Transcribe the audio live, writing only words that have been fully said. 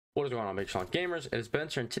What is going on, big strong gamers? It is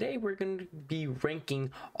Spencer, and today we're going to be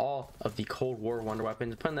ranking all of the Cold War wonder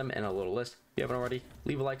weapons, putting them in a little list. If you haven't already,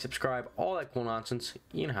 leave a like, subscribe, all that cool nonsense.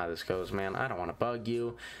 You know how this goes, man. I don't want to bug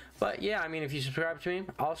you, but yeah, I mean, if you subscribe to me,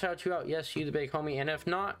 I'll shout you out. Yes, you the big homie, and if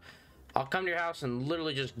not, I'll come to your house and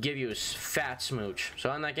literally just give you a fat smooch. So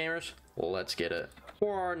on that, gamers, let's get it.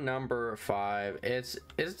 For our number 5, it's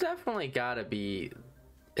definitely gotta be.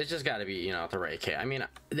 It's just got to be, you know, the right kit. I mean,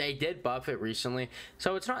 they did buff it recently,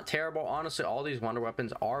 so it's not terrible. Honestly, all these wonder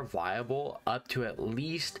weapons are viable up to at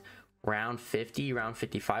least round 50, round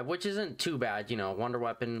 55, which isn't too bad. You know, wonder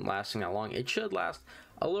weapon lasting that long. It should last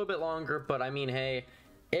a little bit longer, but I mean, hey,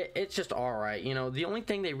 it's just all right. You know, the only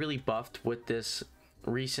thing they really buffed with this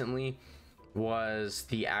recently was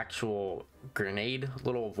the actual grenade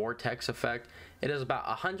little vortex effect. It is about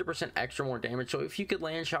 100% extra more damage, so if you could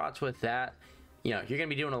land shots with that, you know, you're gonna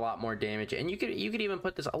be doing a lot more damage, and you could even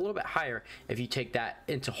put this a little bit higher if you take that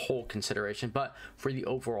into whole consideration. But for the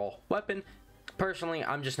overall weapon, personally,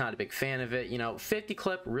 I'm just not a big fan of it. You know, 50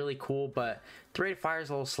 clip, really cool, but the rate of fire is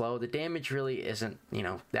a little slow. The damage really isn't, you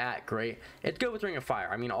know, that great. It's good with Ring of Fire.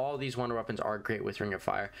 I mean, all of these wonder weapons are great with Ring of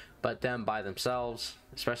Fire, but them by themselves,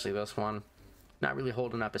 especially this one, not really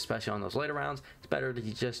holding up, especially on those later rounds. It's better to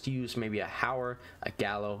just use maybe a Howler, a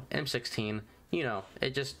Gallo, M16. You know,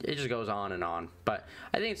 it just goes on and on. But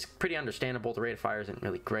I think it's pretty understandable. The rate of fire isn't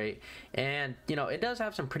really great, and you know, it does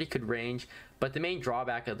have some pretty good range, but the main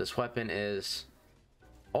drawback of this weapon is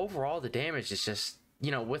overall the damage is just,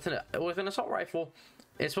 you know, with an assault rifle,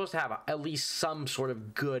 it's supposed to have at least some sort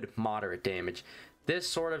of good moderate damage. This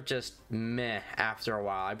sort of just meh after a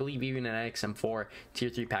while. I believe even an XM4 tier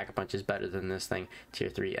 3 pack-a-punch is better than this thing tier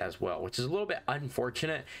 3 as well, which is a little bit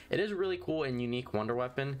unfortunate. It is a really cool and unique wonder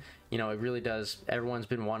weapon. You know, it really does. Everyone's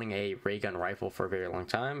been wanting a ray gun rifle for a very long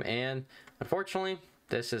time, and unfortunately,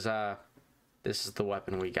 this is the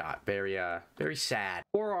weapon we got. Very sad.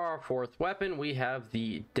 For our 4th weapon, we have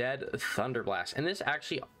the Dead Thunderblast, and this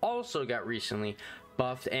actually also got recently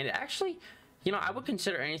buffed, and it actually, you know, I would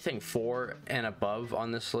consider anything 4 and above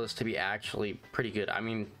on this list to be actually pretty good. I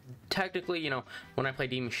mean, technically, you know, when I play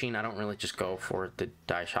D Machine, I don't really just go for the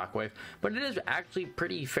die shockwave, but it is actually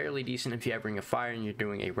pretty fairly decent if you have Ring of Fire and you're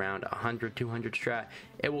doing a round 100, 200 strat.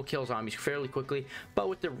 It will kill zombies fairly quickly, but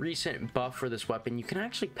with the recent buff for this weapon, you can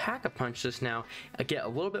actually pack-a-punch this now, get a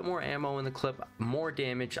little bit more ammo in the clip, more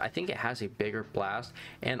damage. I think it has a bigger blast,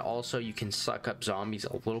 and also you can suck up zombies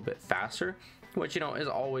a little bit faster, which, you know, is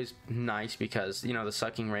always nice because, you know, the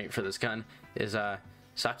sucking rate for this gun is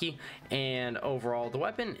sucky, and overall the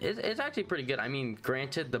weapon is actually pretty good. I mean,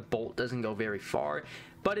 granted, the bolt doesn't go very far,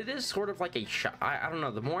 but it is sort of like a shot. I don't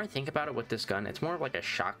know, the more I think about it with this gun, it's more of like a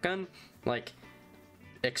shotgun, like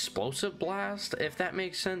explosive blast, if that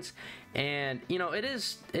makes sense. And you know,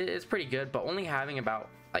 it's pretty good, but only having about,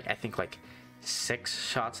 like, I think like 6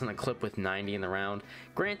 shots in the clip with 90 in the round.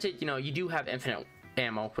 Granted, you know, you do have infinite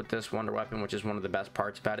ammo with this wonder weapon, which is one of the best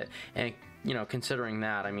parts about it. And you know, considering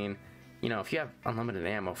that, I mean, you know, if you have unlimited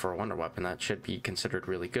ammo for a wonder weapon, that should be considered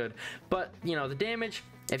really good. But you know, the damage,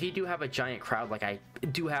 if you do have a giant crowd like I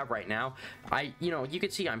do have right now, you know, you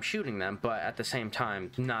can see I'm shooting them, but at the same time,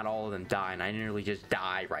 not all of them die, and I nearly just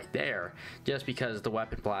die right there just because the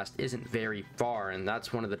weapon blast isn't very far, and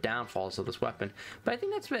that's one of the downfalls of this weapon. But I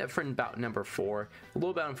think that's it for about number 4. A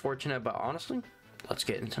little bit unfortunate, but honestly, let's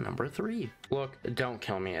get into number 3. Look, don't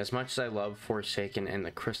kill me. As much as I love Forsaken and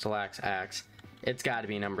the crysalax axe, it's got to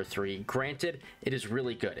be number 3. Granted, it is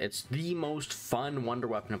really good. It's the most fun wonder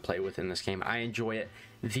weapon to play with in this game. I enjoy it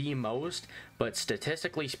the most, but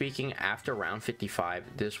statistically speaking, after round 55,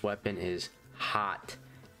 this weapon is hot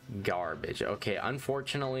garbage. Okay,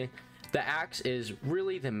 unfortunately, the axe is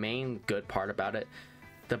really the main good part about it.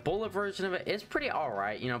 The bullet version of it is pretty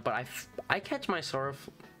alright, you know, but I catch myself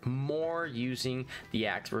more using the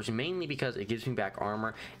axe version, mainly because it gives me back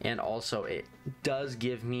armor, and also it does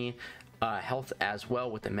give me health as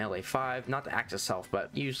well with the melee 5, not the axe itself,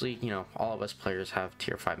 but usually, you know, all of us players have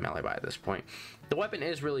tier 5 melee by this point. The weapon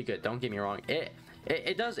is really good, don't get me wrong.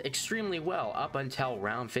 It does extremely well up until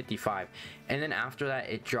round 55, and then after that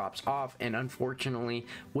it drops off, and unfortunately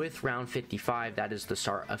with round 55, that is the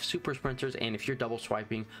start of super sprinters, and if you're double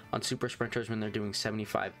swiping on super sprinters when they're doing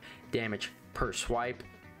 75 damage per swipe,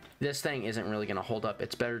 this thing isn't really going to hold up.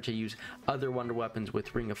 It's better to use other wonder weapons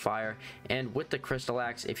with Ring of Fire, and with the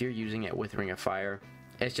crysalax, if you're using it with Ring of Fire,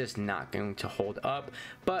 it's just not going to hold up.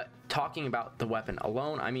 But talking about the weapon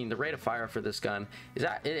alone, I mean, the rate of fire for this gun is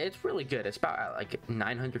it's really good. It's about at like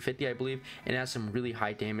 950, I believe, and it has some really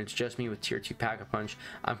high damage. Just me with tier 2 pack-a-punch,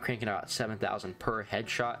 I'm cranking out 7,000 per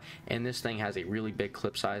headshot, and this thing has a really big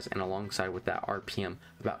clip size, and alongside with that RPM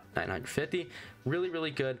about 950,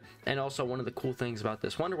 really good. And also, one of the cool things about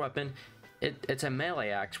this wonder weapon, it's a melee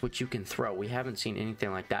axe which you can throw. We haven't seen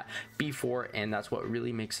anything like that before, and that's what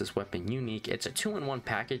really makes this weapon unique. It's a 2-in-1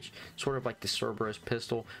 package, sort of like the Cerberus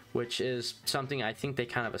pistol, which is something I think they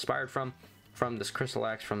kind of aspired from this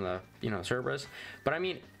crysalax from the Cerberus. But I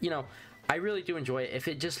mean, I really do enjoy it. If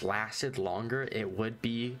it just lasted longer, it would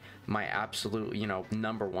be my absolute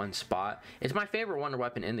number one spot. It's my favorite wonder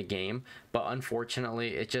weapon in the game, but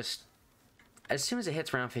unfortunately it just, as soon as it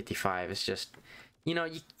hits round 55, it's just,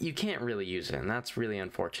 you can't really use it, and that's really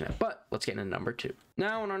unfortunate. But let's get into number 2.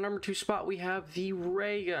 Now, in our number 2 spot, we have the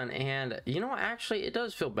ray gun, and actually, it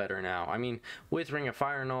does feel better now. I mean, with Ring of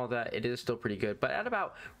Fire and all that, it is still pretty good. But at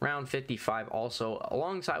about round 55, also,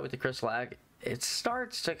 alongside with the crysalax, it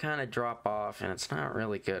starts to kind of drop off, and it's not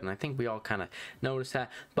really good, and I think we all kind of noticed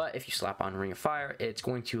that. But if you slap on Ring of Fire, it's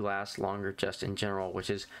going to last longer just in general,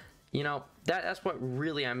 which is, that's what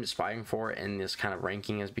really I'm aspiring for in this kind of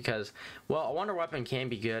ranking, is because, well, a wonder weapon can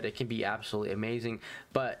be good, it can be absolutely amazing,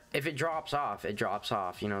 but if it drops off, it drops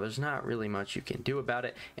off. There's not really much you can do about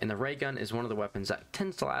it, and the ray gun is one of the weapons that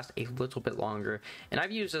tends to last a little bit longer, and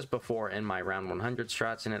I've used this before in my round 100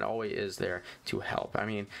 strats, and it always is there to help. I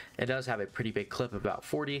mean, it does have a pretty big clip, about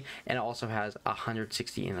 40, and it also has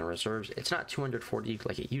 160 in the reserves. It's not 240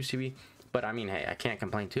 like it used to be, but I mean, hey, I can't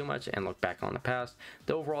complain too much and look back on the past.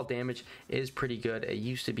 The overall damage is pretty good. It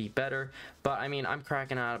used to be better, but I mean, I'm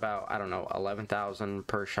cracking out about, I don't know, 11,000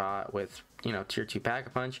 per shot with, tier 2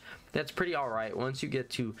 pack-a-punch. That's pretty alright. Once you get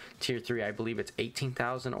to tier 3, I believe it's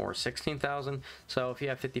 18,000 or 16,000. So if you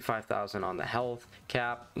have 55,000 on the health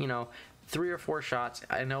cap, 3 or 4 shots,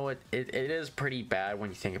 I know it is pretty bad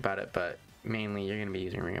when you think about it, but mainly you're going to be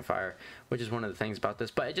using Ring of Fire, which is one of the things about this,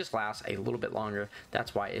 but it just lasts a little bit longer.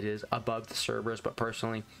 That's why it is above the Cerberus, but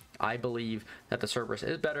personally, I believe that the Cerberus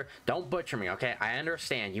is better. Don't butcher me, okay? I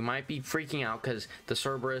understand you might be freaking out because the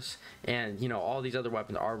Cerberus and all these other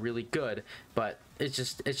weapons are really good, but it's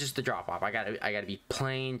just the drop off. I gotta be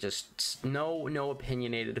plain, just no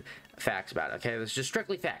opinionated facts about it, okay? This is just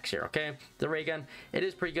strictly facts here, okay? The ray gun, it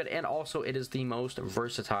is pretty good, and also it is the most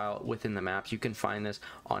versatile within the maps. You can find this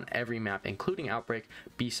on every map, including Outbreak,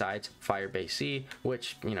 besides Firebase C,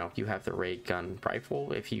 which you have the ray gun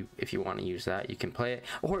rifle. If you want to use that, you can play it,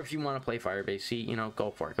 or if you want to play Firebase C,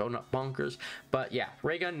 go for it, go bonkers. But yeah,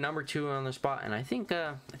 ray gun number 2 on the spot, and I think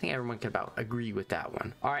everyone can about agree with that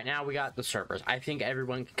one. All right, now we got the Cerberus. I think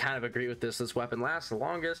everyone can kind of agree with this. This weapon lasts the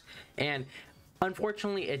longest, and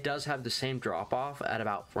unfortunately, it does have the same drop-off at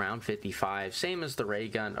about round 55, same as the ray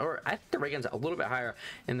gun, or I think the ray gun's a little bit higher,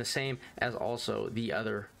 and the same as also the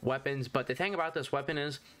other weapons. But the thing about this weapon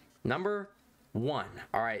is, number 1,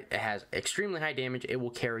 all right, it has extremely high damage. It will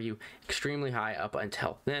carry you extremely high up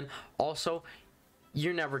until then. Also,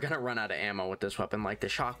 you're never gonna run out of ammo with this weapon. Like the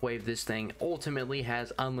shockwave, this thing ultimately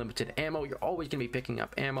has unlimited ammo. You're always gonna be picking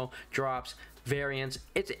up ammo, drops, variants.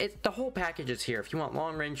 It's the whole package is here. If you want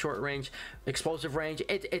long range, short range, explosive range,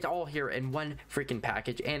 it's all here in one freaking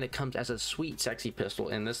package, and it comes as a sweet sexy pistol,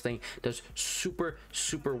 and this thing does super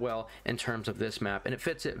well in terms of this map, and it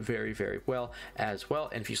fits it very well as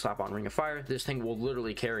well. And if you slap on Ring of Fire, this thing will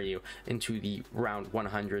literally carry you into the round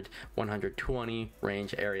 100 120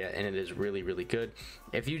 range area, and it is really good.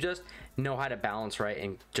 If you just know how to balance right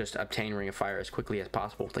and just obtain Ring of Fire as quickly as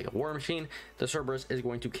possible with like a war machine, the Cerberus is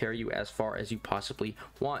going to carry you as far as you possibly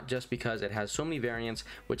want, just because it has so many variants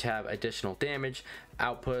which have additional damage,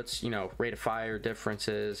 outputs, rate of fire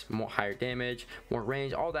differences, more higher damage, more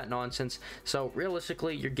range, all that nonsense. So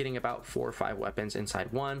realistically, you're getting about 4 or 5 weapons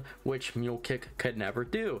inside one, which Mule Kick could never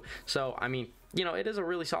do. So I mean, it is a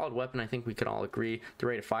really solid weapon. I think we can all agree the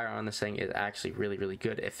rate of fire on this thing is actually really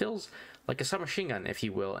good. It feels like a submachine gun, if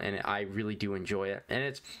you will, and I really do enjoy it. And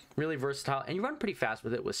it's really versatile, and you run pretty fast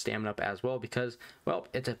with it with stamina up as well, because, well,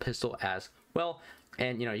 it's a pistol as well.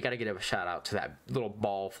 And you got to give a shout out to that little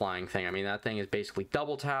ball flying thing. I mean, that thing is basically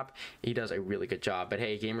double tap. He does a really good job. But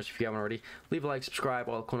hey, gamers, if you haven't already, leave a like, subscribe,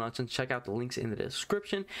 all the cool nonsense. Check out the links in the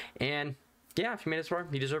description. And yeah, if you made it this far,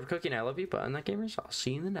 you deserve a cookie, and I love you. But on that, gamers, I'll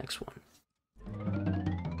see you in the next one.